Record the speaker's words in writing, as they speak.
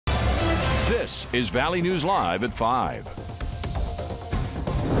This is Valley News Live at 5.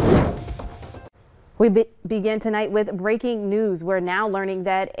 We begin tonight with breaking news. We're now learning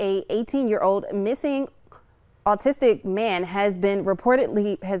that a 18-year-old missing autistic man has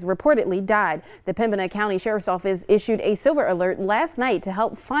reportedly died. The Pembina County Sheriff's Office issued a silver alert last night to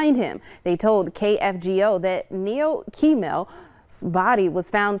help find him. They told KFGO that Neo Kemel's body was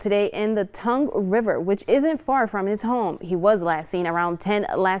found today in the Tongue River, which isn't far from his home. He was last seen around 10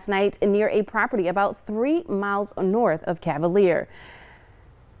 last night near a property about 3 miles north of Cavalier.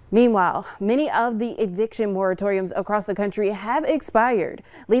 Meanwhile, many of the eviction moratoriums across the country have expired,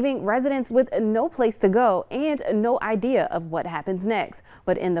 leaving residents with no place to go and no idea of what happens next.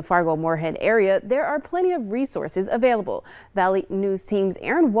 But in the Fargo-Moorhead area, there are plenty of resources available. Valley News Team's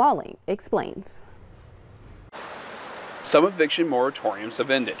Aaron Walling explains. Some eviction moratoriums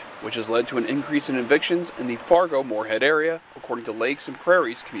have ended, which has led to an increase in evictions in the Fargo-Moorhead area, according to Lakes and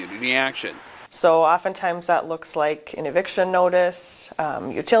Prairies Community Action. So oftentimes that looks like an eviction notice,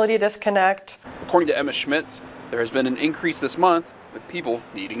 utility disconnect. According to Emma Schmidt, there has been an increase this month with people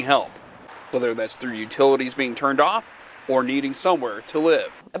needing help, whether that's through utilities being turned off or needing somewhere to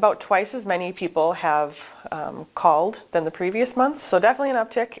live. About twice as many people have called than the previous months, so definitely an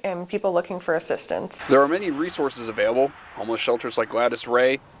uptick in people looking for assistance. There are many resources available. Homeless shelters like Gladys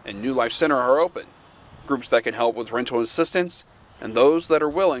Ray and New Life Center are open. Groups that can help with rental assistance and those that are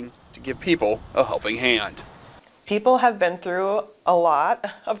willing to give people a helping hand. People have been through a lot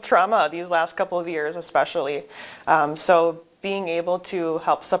of trauma these last couple of years especially. So being able to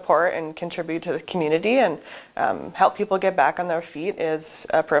help support and contribute to the community and help people get back on their feet is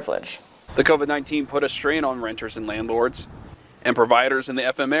a privilege. The COVID-19 put a strain on renters and landlords, and providers in the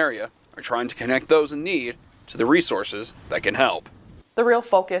FM area are trying to connect those in need to the resources that can help. The real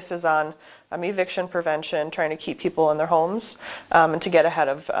focus is on eviction prevention, trying to keep people in their homes and to get ahead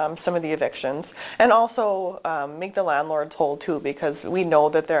of some of the evictions, and also make the landlords whole too, because we know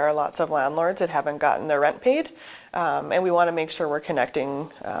that there are lots of landlords that haven't gotten their rent paid, and we want to make sure we're connecting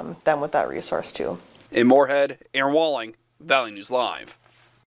them with that resource too. In Moorhead, Aaron Walling, Valley News Live.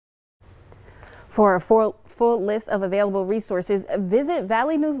 For a full list of available resources, visit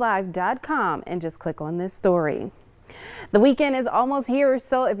valleynewslive.com and just click on this story. The weekend is almost here,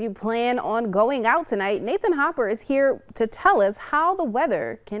 so if you plan on going out tonight, Nathan Hopper is here to tell us how the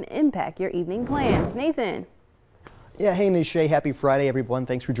weather can impact your evening plans. Nathan. Yeah, hey Nishay, happy Friday everyone.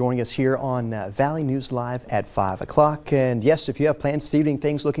 Thanks for joining us here on Valley News Live at 5 o'clock. And yes, if you have plans this evening,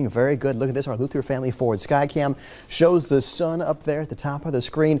 things looking very good. Look at this, our Luther Family Forward Skycam shows the sun up there at the top of the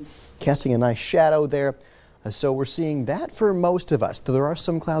screen, casting a nice shadow there. So we're seeing that for most of us. There are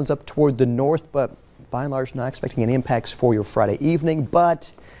some clouds up toward the north, but by and large, not expecting any impacts for your Friday evening,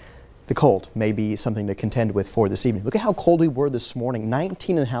 but the cold may be something to contend with for this evening. Look at how cold we were this morning.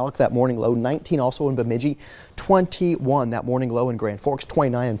 19 in Halleck, that morning low, 19 also in Bemidji, 21 that morning low in Grand Forks,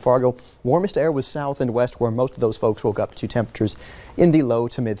 29 in Fargo. Warmest air was south and west, where most of those folks woke up to temperatures in the low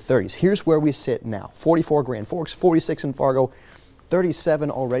to mid 30s. Here's where we sit now. 44 Grand Forks, 46 in Fargo, 37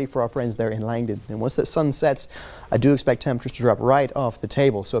 already for our friends there in Langdon. And once that sun sets, I do expect temperatures to drop right off the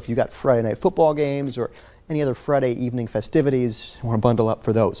table. So if you got Friday night football games or any other Friday evening festivities, you want to bundle up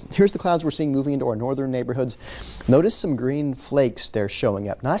for those. Here's the clouds we're seeing moving into our northern neighborhoods. Notice some green flakes there showing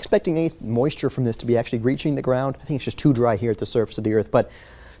up. Not expecting any moisture from this to be actually reaching the ground. I think it's just too dry here at the surface of the earth, but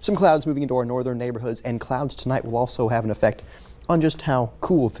some clouds moving into our northern neighborhoods, and clouds tonight will also have an effect on just how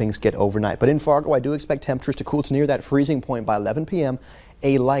cool things get overnight. But in Fargo, I do expect temperatures to cool to near that freezing point by 11 p.m.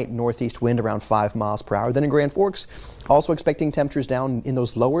 A light northeast wind around 5 miles per hour. Then in Grand Forks, also expecting temperatures down in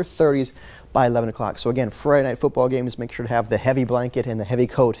those lower 30s by 11 o'clock. So again, Friday night football games, make sure to have the heavy blanket and the heavy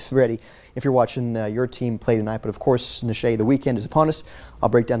coat ready if you're watching your team play tonight. But of course, Nishay, the weekend is upon us. I'll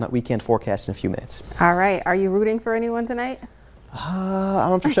break down that weekend forecast in a few minutes. All right. Are you rooting for anyone tonight?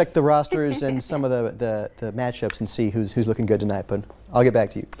 I'll have to check the rosters and some of the matchups and see who's looking good tonight, but I'll get back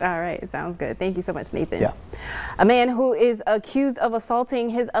to you. All right, sounds good. Thank you so much, Nathan. Yeah. A man who is accused of assaulting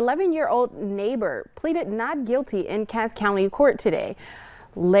his 11-year-old neighbor pleaded not guilty in Cass County Court today.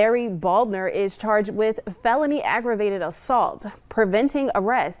 Larry Baldner is charged with felony aggravated assault, preventing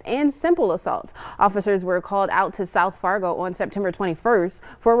arrest, and simple assault. Officers were called out to South Fargo on September 21st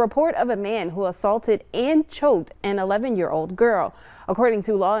for a report of a man who assaulted and choked an 11-year-old girl. According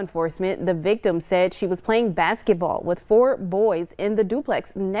to law enforcement, the victim said she was playing basketball with 4 boys in the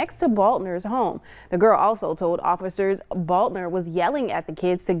duplex next to Baldner's home. The girl also told officers Baldner was yelling at the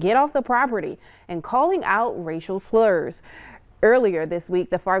kids to get off the property and calling out racial slurs. Earlier this week,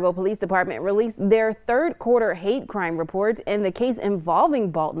 the Fargo Police Department released their third quarter hate crime report, and the case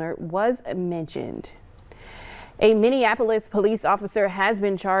involving Baldner was mentioned. A Minneapolis police officer has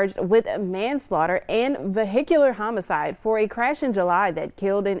been charged with manslaughter and vehicular homicide for a crash in July that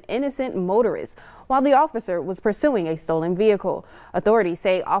killed an innocent motorist while the officer was pursuing a stolen vehicle. Authorities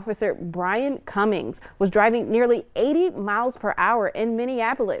say Officer Brian Cummings was driving nearly 80 miles per hour in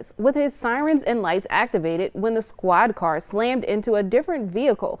Minneapolis with his sirens and lights activated when the squad car slammed into a different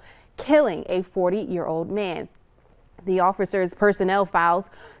vehicle, killing a 40-year-old man. The officer's personnel files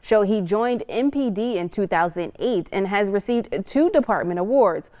show he joined MPD in 2008 and has received 2 department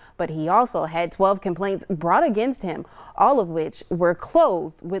awards, but he also had 12 complaints brought against him, all of which were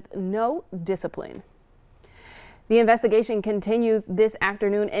closed with no discipline. The investigation continues this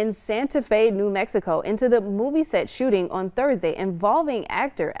afternoon in Santa Fe, New Mexico, into the movie set shooting on Thursday involving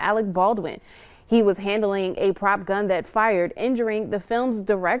actor Alec Baldwin. He was handling a prop gun that fired, injuring the film's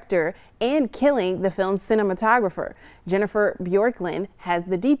director and killing the film's cinematographer. Jennifer Bjorklund has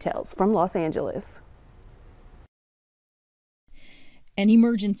the details from Los Angeles. An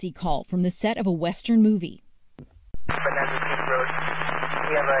emergency call from the set of a Western movie.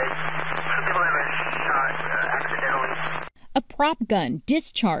 A prop gun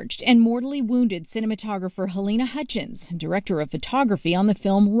discharged and mortally wounded cinematographer Halyna Hutchins, director of photography on the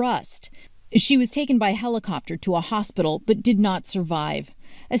film Rust. She was taken by helicopter to a hospital but did not survive.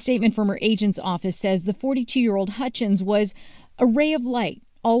 A statement from her agent's office says the 42-year-old Hutchins was a ray of light,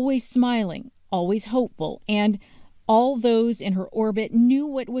 always smiling, always hopeful, and all those in her orbit knew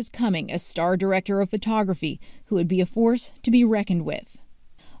what was coming as star director of photography, who would be a force to be reckoned with.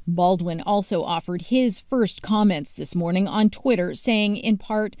 Baldwin also offered his first comments this morning on Twitter, saying in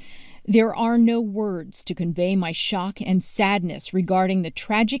part, "There are no words to convey my shock and sadness regarding the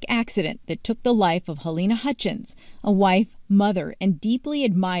tragic accident that took the life of Halyna Hutchins, a wife, mother, and deeply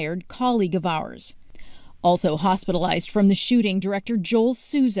admired colleague of ours." Also hospitalized from the shooting, director Joel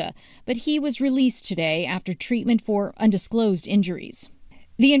Souza, but he was released today after treatment for undisclosed injuries.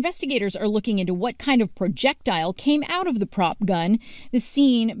 The investigators are looking into what kind of projectile came out of the prop gun. The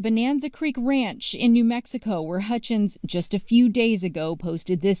scene, Bonanza Creek Ranch in New Mexico, where Hutchins just a few days ago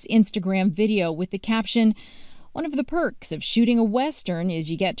posted this Instagram video with the caption, "One of the perks of shooting a Western is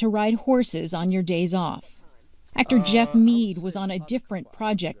you get to ride horses on your days off." Actor Jeff Mead was on a different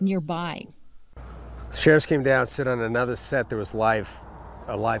project nearby. Sheriffs came down, sit on another set. There was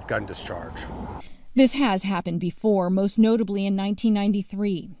a live gun discharge. This has happened before, most notably in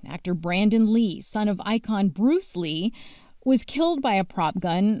 1993. Actor Brandon Lee, son of icon Bruce Lee, was killed by a prop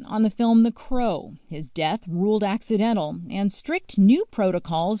gun on the film The Crow. His death ruled accidental, and strict new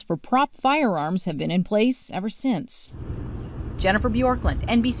protocols for prop firearms have been in place ever since. Jennifer Bjorklund,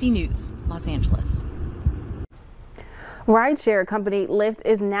 NBC News, Los Angeles. Rideshare company Lyft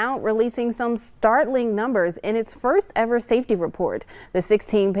is now releasing some startling numbers in its first ever safety report. The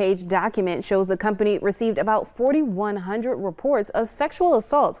 16-page document shows the company received about 4,100 reports of sexual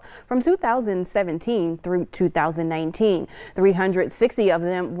assaults from 2017 through 2019. 360 of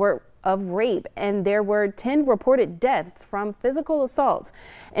them were of rape, and there were 10 reported deaths from physical assaults.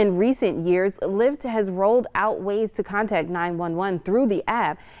 In recent years, Lyft has rolled out ways to contact 911 through the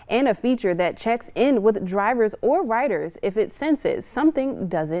app and a feature that checks in with drivers or riders if it senses something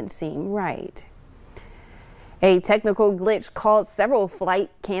doesn't seem right. A technical glitch caused several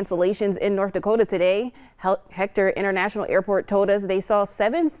flight cancellations in North Dakota today. Hector International Airport told us they saw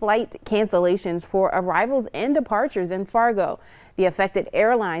 7 flight cancellations for arrivals and departures in Fargo. The affected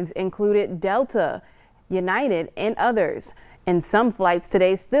airlines included Delta, United, and others. And some flights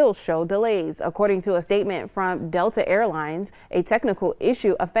today still show delays. According to a statement from Delta Airlines, a technical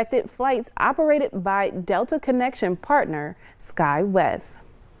issue affected flights operated by Delta Connection partner SkyWest.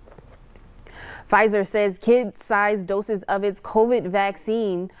 Pfizer says kid-sized doses of its COVID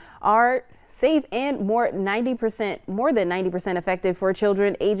vaccine are safe and more than 90% effective for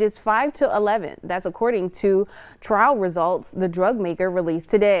children ages 5 to 11. That's according to trial results the drug maker released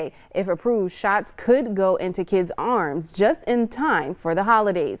today. If approved, shots could go into kids' arms just in time for the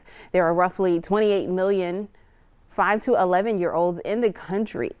holidays. There are roughly 28 million 5 to 11-year-olds in the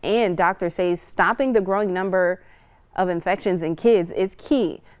country, and doctors say stopping the growing number of infections in kids is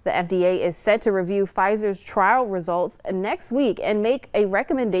key. The FDA is set to review Pfizer's trial results next week and make a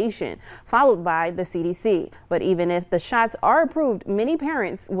recommendation, followed by the CDC. But even if the shots are approved, many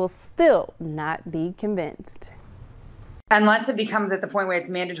parents will still not be convinced. Unless it becomes at the point where it's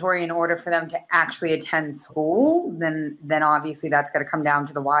mandatory in order for them to actually attend school, then obviously that's going to come down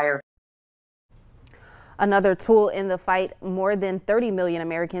to the wire. Another tool in the fight, more than 30 million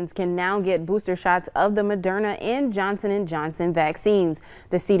Americans can now get booster shots of the Moderna and Johnson & Johnson vaccines.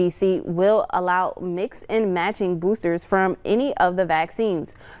 The CDC will allow mix and matching boosters from any of the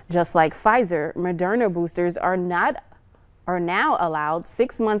vaccines. Just like Pfizer, Moderna boosters are now allowed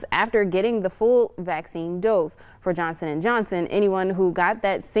 6 months after getting the full vaccine dose. For Johnson & Johnson, anyone who got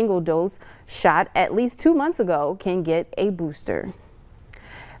that single dose shot at least 2 months ago can get a booster.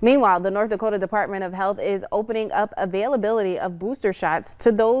 Meanwhile, the North Dakota Department of Health is opening up availability of booster shots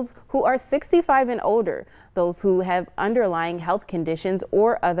to those who are 65 and older, those who have underlying health conditions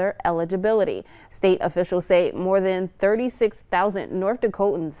or other eligibility. State officials say more than 36,000 North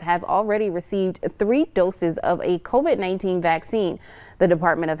Dakotans have already received 3 doses of a COVID-19 vaccine. The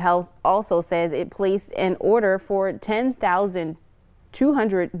Department of Health also says it placed an order for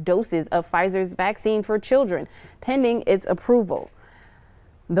 10,200 doses of Pfizer's vaccine for children, pending its approval.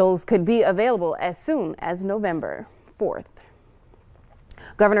 Those could be available as soon as November 4th.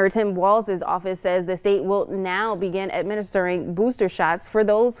 Governor Tim Walz's office says the state will now begin administering booster shots for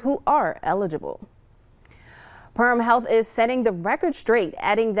those who are eligible. Perham Health is setting the record straight,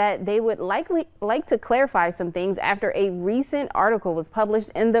 adding that they would like to clarify some things after a recent article was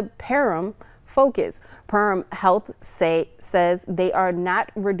published in the Perham Focus. Perham Health says they are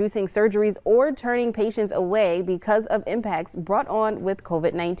not reducing surgeries or turning patients away because of impacts brought on with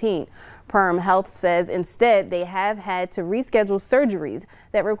COVID-19. Perham Health says instead they have had to reschedule surgeries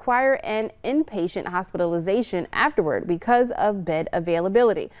that require an inpatient hospitalization afterward because of bed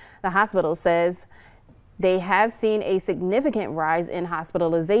availability. The hospital says they have seen a significant rise in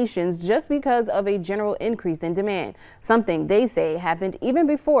hospitalizations just because of a general increase in demand, something they say happened even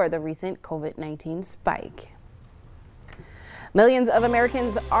before the recent COVID-19 spike. Millions of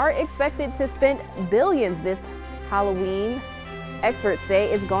Americans are expected to spend billions this Halloween. Experts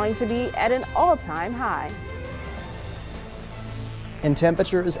say it's going to be at an all-time high. And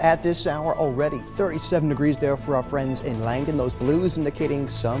temperatures at this hour already 37 degrees there for our friends in Langdon. Those blues indicating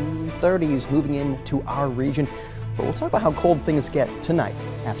some 30s moving into our region. But we'll talk about how cold things get tonight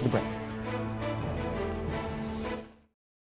after the break.